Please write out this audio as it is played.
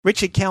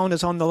Richard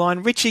Callander's on the line.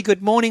 Richie,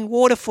 good morning.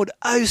 Waterford,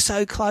 oh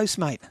so close,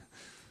 mate.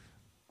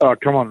 Oh,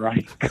 come on,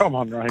 Ray. Come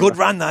on, Ray. Good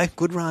run, though.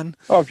 Good run.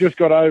 I've just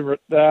got over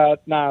it.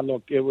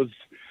 Look, it was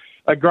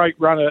a great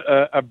run,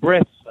 a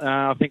breath.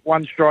 I think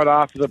one stride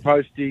after the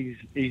post, he's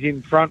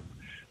in front.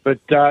 But,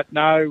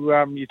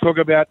 you talk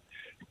about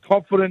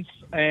confidence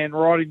and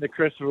riding the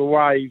crest of a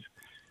wave.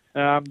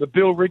 The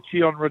Bill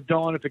Ritchie on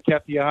Redina for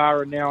Kathy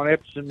O'Hara, now on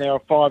Epsom, now a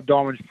 5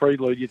 Diamonds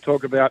prelude. You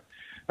talk about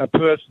a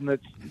person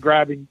that's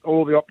grabbing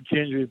all the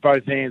opportunities with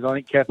both hands. I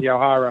think Kathy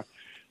O'Hara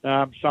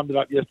summed it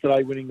up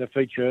yesterday, winning the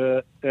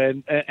feature,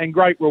 and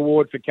great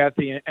reward for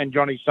Kathy and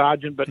Johnny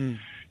Sargent. But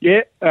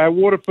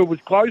Waterford was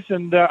close,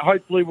 and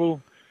hopefully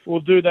we'll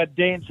do that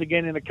dance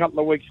again in a couple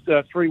of weeks,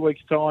 3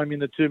 weeks' time, in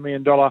the $2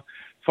 million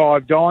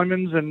 5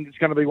 Diamonds, and it's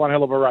going to be one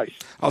hell of a race.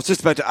 I was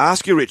just about to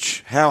ask you,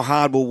 Rich, how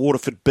hard will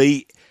Waterford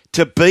be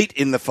to beat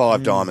in the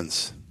 5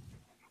 Diamonds?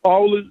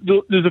 Oh,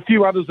 there's a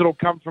few others that'll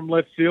come from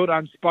left field,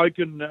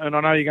 unspoken, and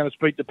I know you're going to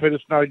speak to Peter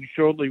Snowden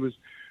shortly. Was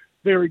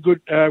very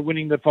good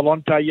winning the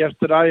Falonte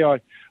yesterday.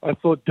 I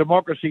thought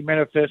Democracy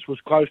Manifest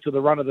was close to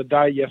the run of the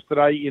day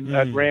yesterday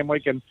at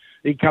Randwick, and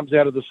he comes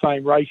out of the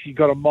same race. He's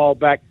got a mile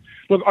back.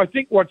 Look, I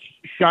think what's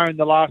shown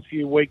the last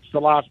few weeks,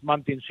 the last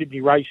month in Sydney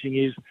racing,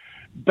 is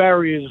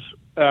barriers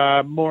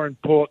more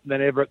important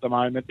than ever at the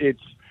moment.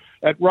 It's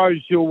at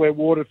Rose Hill where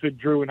Waterford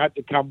drew and had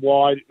to come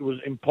wide. It was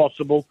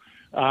impossible.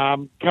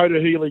 Coda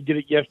Healy did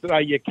it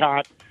yesterday. You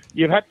can't.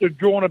 You've had to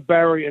draw on a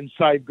barrier and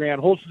save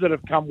ground. Horses that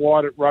have come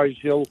wide at Rose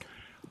Hill,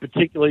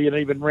 particularly, and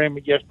even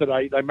Randwick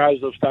yesterday, they may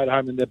as well stay at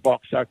home in their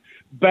box. So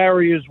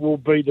barriers will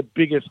be the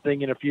biggest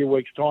thing in a few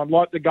weeks' time.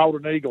 Like the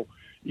Golden Eagle,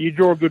 you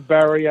draw a good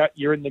barrier,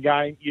 you're in the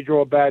game. You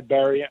draw a bad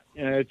barrier,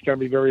 it's going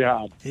to be very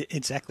hard.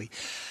 Exactly.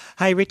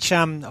 Hey, Rich,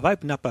 I've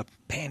opened up a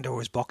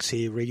Pandora's box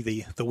here,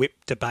 the whip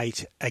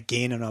debate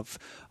again, and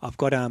I've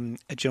got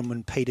a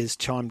gentleman, Peter's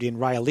chimed in.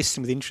 Ray, I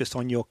listened with interest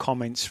on your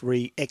comments,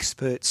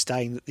 experts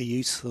stating that the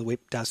use of the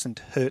whip doesn't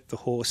hurt the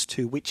horse.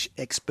 To which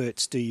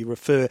experts do you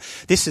refer?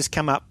 This has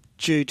come up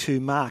due to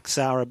Mark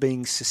Zahra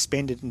being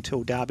suspended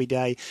until Derby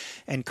Day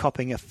and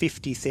copping a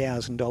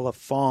 $50,000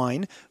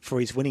 fine for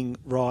his winning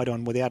ride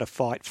on Without a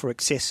Fight for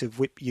excessive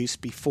whip use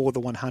before the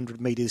 100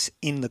 metres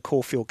in the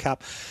Caulfield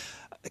Cup.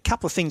 A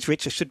couple of things,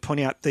 Rich, I should point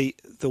out. The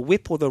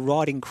whip or the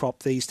riding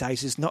crop these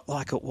days is not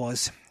like it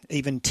was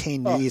even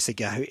 10 years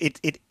ago.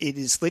 It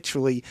is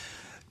literally,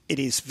 it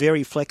is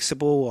very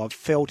flexible. I've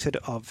felt it.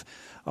 I've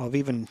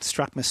even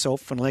struck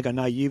myself on a leg. I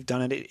know you've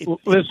done it.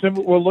 Listen,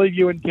 we'll leave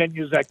you in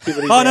Kenya's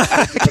activity. Oh, no.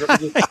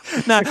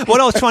 No,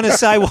 what I was trying to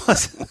say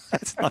was...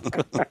 That's not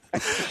good.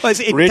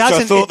 Rich,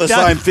 I thought the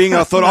same thing.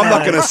 I thought, I'm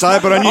not going to say,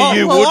 but I knew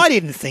you would. Well, I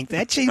didn't think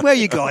that. Gee, where are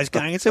you guys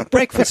going? It's a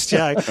breakfast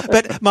show.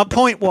 But my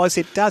point was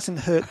it doesn't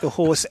hurt the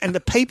horse. And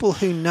the people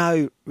who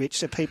know,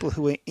 Rich, the people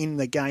who are in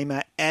the game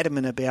are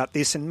adamant about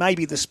this. And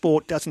maybe the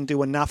sport doesn't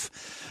do enough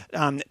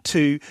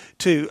to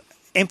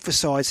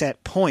emphasise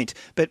that point.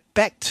 But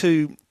back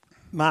to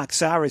Mark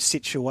Zahra's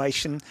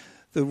situation,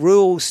 the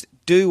rules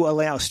do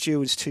allow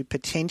stewards to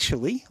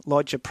potentially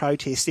lodge a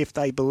protest if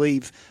they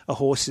believe a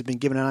horse has been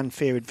given an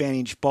unfair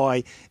advantage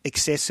by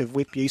excessive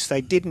whip use.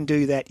 They didn't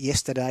do that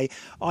yesterday.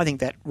 I think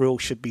that rule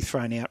should be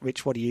thrown out.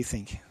 Rich, what do you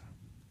think?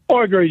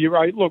 I agree with you,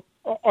 Ray. Look,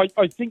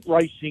 I think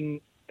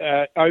racing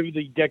over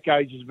the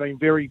decades has been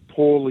very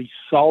poorly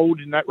sold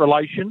in that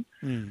relation.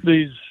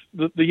 There's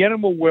the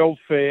animal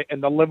welfare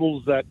and the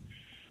levels that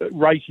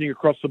racing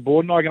across the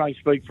board, and I can only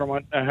speak from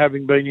it,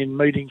 having been in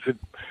meetings with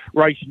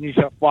Racing New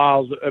South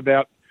Wales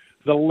about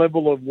the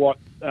level of what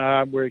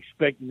we're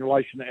expecting in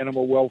relation to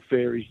animal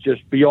welfare is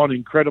just beyond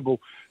incredible.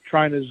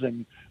 Trainers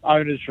and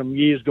owners from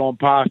years gone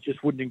past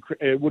just wouldn't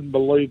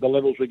believe the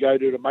levels we go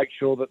to make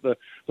sure that the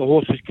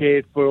horse is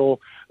cared for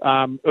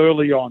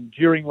early on,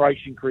 during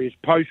racing careers,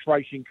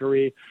 post-racing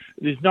career.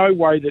 There's no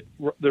way that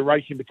the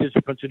racing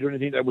participants are doing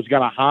anything that was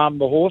going to harm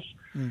the horse.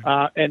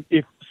 And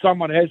if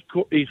someone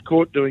is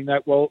caught doing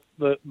that, well,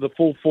 the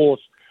full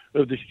force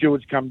of the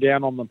stewards come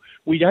down on them.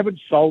 We haven't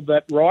sold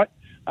that right.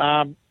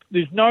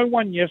 There's no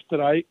one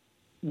yesterday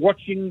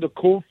watching the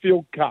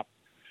Caulfield Cup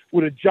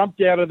would have jumped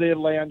out of their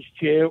lounge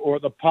chair or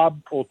at the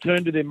pub or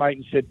turned to their mate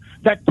and said,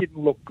 that didn't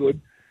look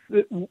good.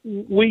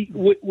 We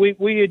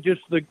are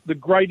just the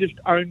greatest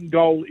own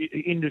goal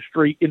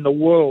industry in the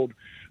world.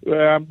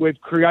 We've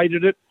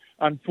created it.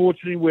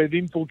 Unfortunately, we've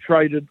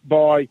infiltrated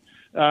by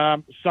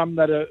some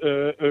that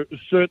are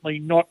certainly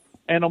not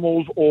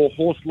animals or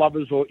horse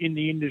lovers or in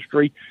the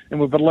industry, and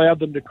we've allowed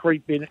them to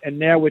creep in, and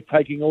now we're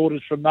taking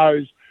orders from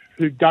those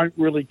who don't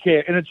really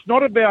care. And it's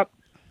not about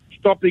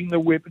stopping the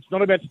whip. It's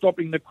not about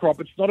stopping the crop.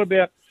 It's not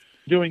about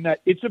doing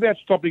that. It's about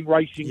stopping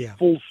racing,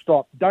 full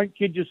stop. Don't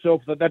kid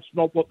yourself that that's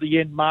not what the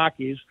end mark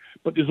is,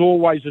 but there's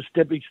always a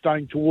stepping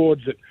stone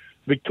towards it.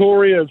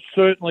 Victoria have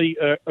certainly,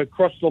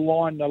 across the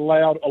line,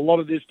 allowed a lot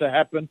of this to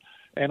happen,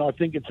 and I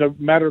think it's a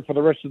matter for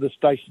the rest of the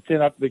states to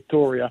turn up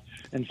Victoria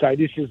and say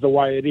this is the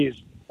way it is.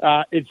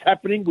 It's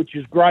happening, which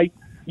is great.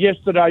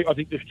 Yesterday, I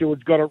think the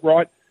stewards got it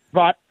right,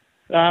 but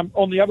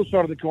on the other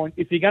side of the coin,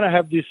 if you're going to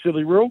have this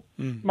silly rule,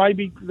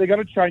 maybe they're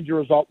going to change the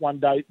result one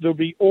day. There'll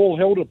be all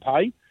hell to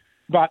pay,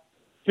 but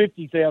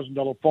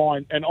 $50,000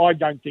 fine, and I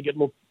don't think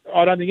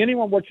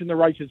anyone watching the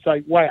race would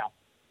say, wow,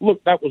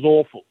 look, that was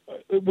awful.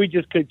 We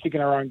just keep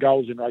kicking our own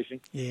goals in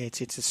racing. Yeah,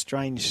 it's a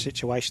strange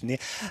situation there.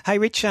 Hey,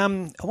 Rich, I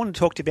want to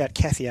talk to you about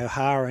Kathy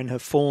O'Hara and her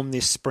form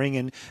this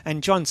spring.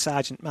 And John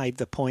Sargent made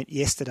the point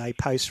yesterday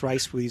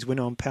post-race with his win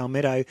on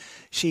Palmetto.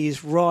 She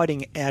is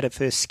riding out of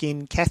her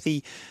skin.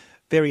 Kathy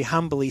very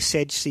humbly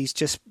said she's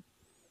just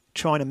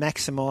trying to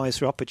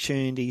maximise her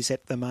opportunities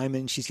at the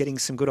moment. She's getting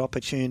some good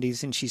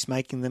opportunities and she's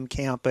making them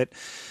count. But,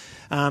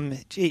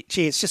 gee,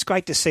 it's just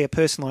great to see a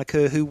person like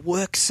her who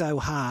works so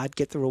hard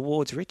get the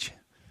rewards, Rich.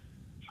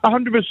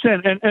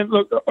 100%. And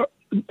look,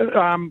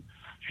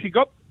 she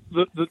got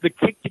the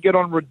kick to get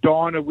on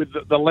Redina with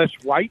the less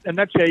weight, and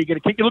that's how you get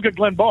a kick. You look at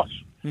Glenn Boss.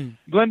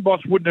 Glenn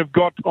Boss wouldn't have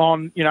got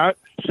on,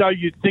 so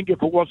you'd think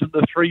if it wasn't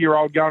the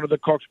 3-year-old going to the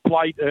Cox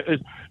Plate,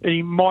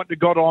 he might have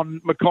got on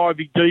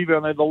McIvy Diva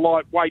and they're the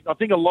lightweight. I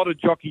think a lot of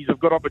jockeys have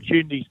got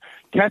opportunities.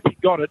 Kathy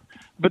got it,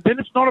 but then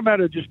it's not a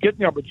matter of just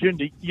getting the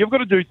opportunity. You've got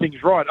to do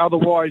things right.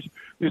 Otherwise,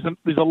 there's a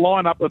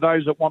lineup of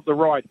those that want the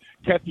ride.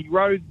 Kathy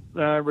rode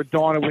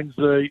Redina, wins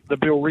the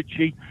Bill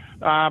Ritchie.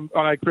 I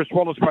know Chris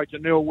Wallace spoke to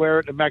Neil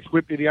Werrett and Max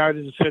Whitby, the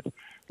owners, and said,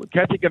 well,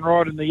 Kathy can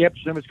ride in the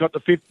Epsom. It's got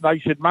the 5th.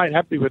 They said, mate,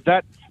 happy with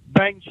that.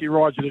 Bang, she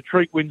rides at a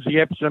treat, wins the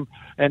Epsom,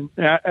 and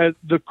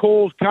the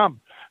calls come.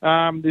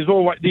 There's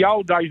always the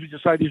old days would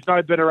just say there's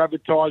no better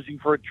advertising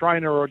for a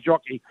trainer or a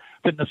jockey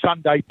than the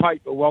Sunday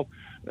paper. Well,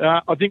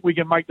 I think we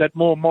can make that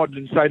more modern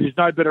and say there's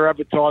no better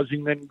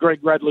advertising than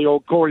Greg Radley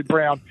or Corey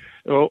Brown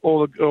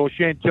or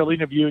Chantel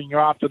interviewing you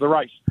after the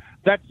race.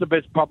 That's the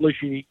best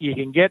publicity you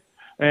can get.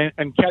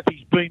 And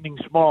Kathy's beaming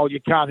smile,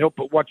 you can't help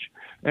but watch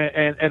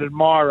and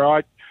admire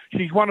her.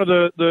 She's one of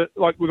the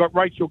like we've got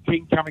Rachel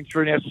King coming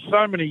through now,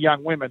 so many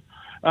young women.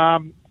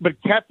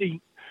 But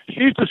Kathy, she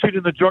used to sit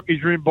in the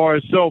jockey's room by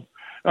herself.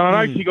 And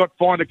I know she got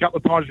fined a couple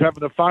of times for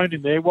having a phone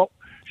in there. Well,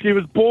 she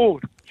was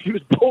bored. She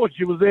was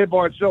there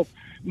by herself.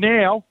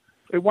 Now,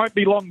 it won't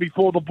be long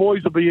before the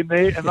boys will be in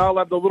there and they'll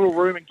have the little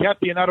room and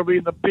Kathy and that'll be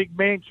in the big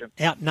mansion.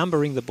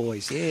 Outnumbering the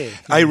boys, yeah.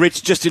 Hey,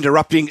 Rich, just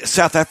interrupting.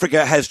 South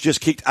Africa has just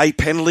kicked a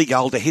penalty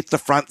goal to hit the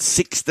front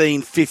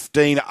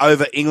 16-15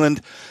 over England.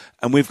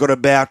 And we've got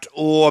about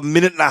a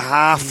minute and a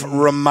half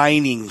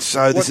remaining.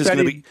 So this is going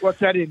to be... What's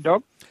that in,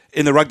 Dog?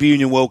 In the Rugby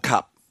Union World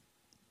Cup.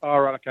 Oh,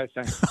 right, okay,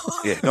 thanks.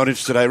 Yeah, not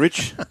interested, eh,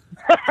 Rich?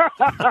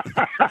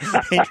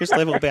 Interest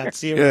level about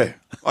zero. Yeah,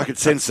 I could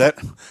sense that.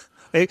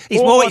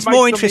 He's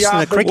more interested in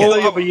the cricket. Well,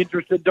 you'll be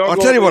interested, Dog. I'll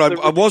tell you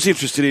what I was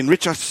interested in,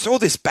 Rich. I saw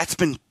this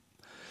batsman.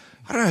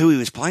 I don't know who he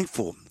was playing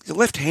for. He's a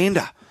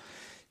left-hander.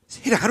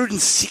 He hit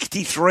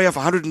 163 off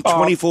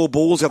 124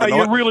 balls the other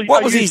night.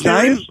 What was his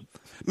name?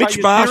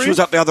 Mitch Marsh was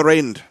up the other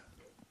end.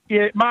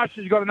 Yeah, Marsh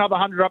has got another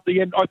 100 up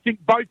the end. I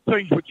think both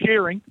teams were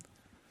cheering.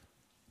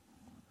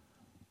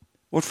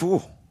 What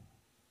for?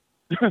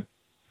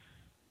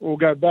 We'll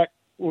go back.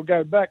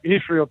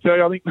 History will tell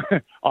you. I think,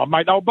 oh,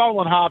 mate, they'll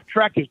bowl in half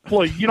trackers.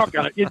 Please, you're not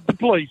going to.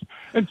 Please,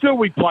 until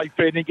we play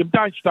fair dinkum,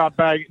 don't start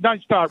bagging.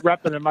 Don't start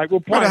wrapping them, mate.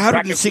 We'll play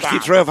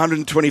 163 of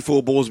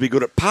 124 balls would be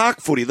good at park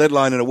footy, let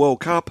alone in a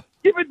World Cup.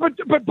 Yeah,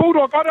 but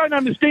Bulldog, I don't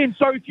understand.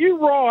 So if you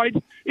ride,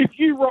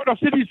 I've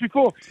said this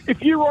before, if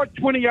you write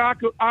 20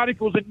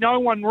 articles and no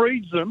one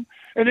reads them,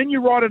 and then you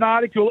write an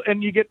article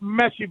and you get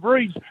massive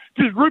reads,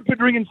 does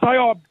Rupert ring and say,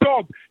 oh,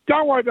 Dog,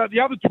 don't worry about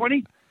the other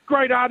 20,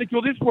 great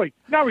article this week?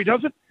 No, he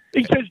doesn't.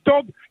 He says,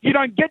 Dog, you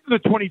don't get to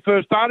the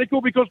 21st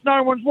article because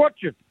no one's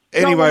watching.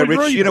 Anyway,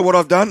 Rich, you know what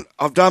I've done?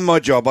 I've done my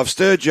job. I've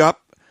stirred you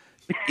up.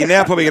 You're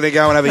now probably going to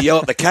go and have a yell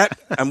at the cat,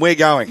 and we're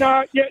going.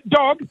 No, yeah,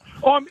 Dog,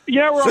 I'm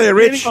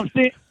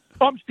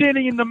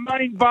standing in the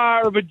main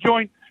bar of a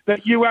joint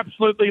that you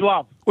absolutely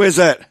love. Where's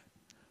that?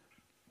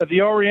 At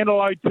the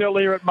Oriental Hotel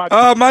here at Mudgee.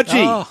 Oh,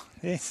 Mudgee. Oh,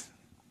 yes.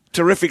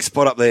 Terrific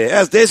spot up there.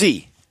 How's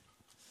Desi?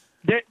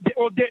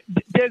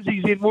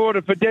 Desi's in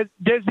water for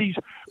Desi's.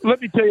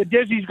 Let me tell you,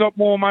 Desi's got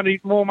more money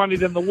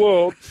than the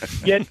world.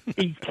 Yet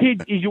his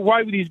kids, he's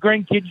away with his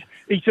grandkids.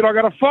 He said, I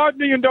got a $5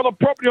 million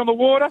property on the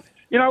water.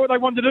 You know what they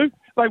wanted to do?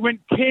 They went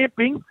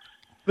camping.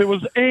 There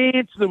was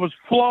ants, there was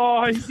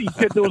flies. He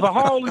said there was a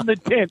hole in the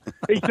tent.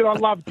 He said, I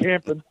love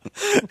camping.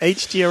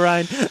 Each to your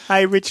own.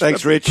 Hey, Rich.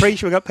 Thanks, Rich.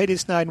 Appreciate we've got Peter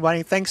Snowden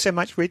waiting. Thanks so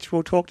much, Rich.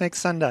 We'll talk next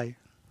Sunday.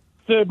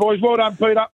 Sir, boys. Well done, Peter.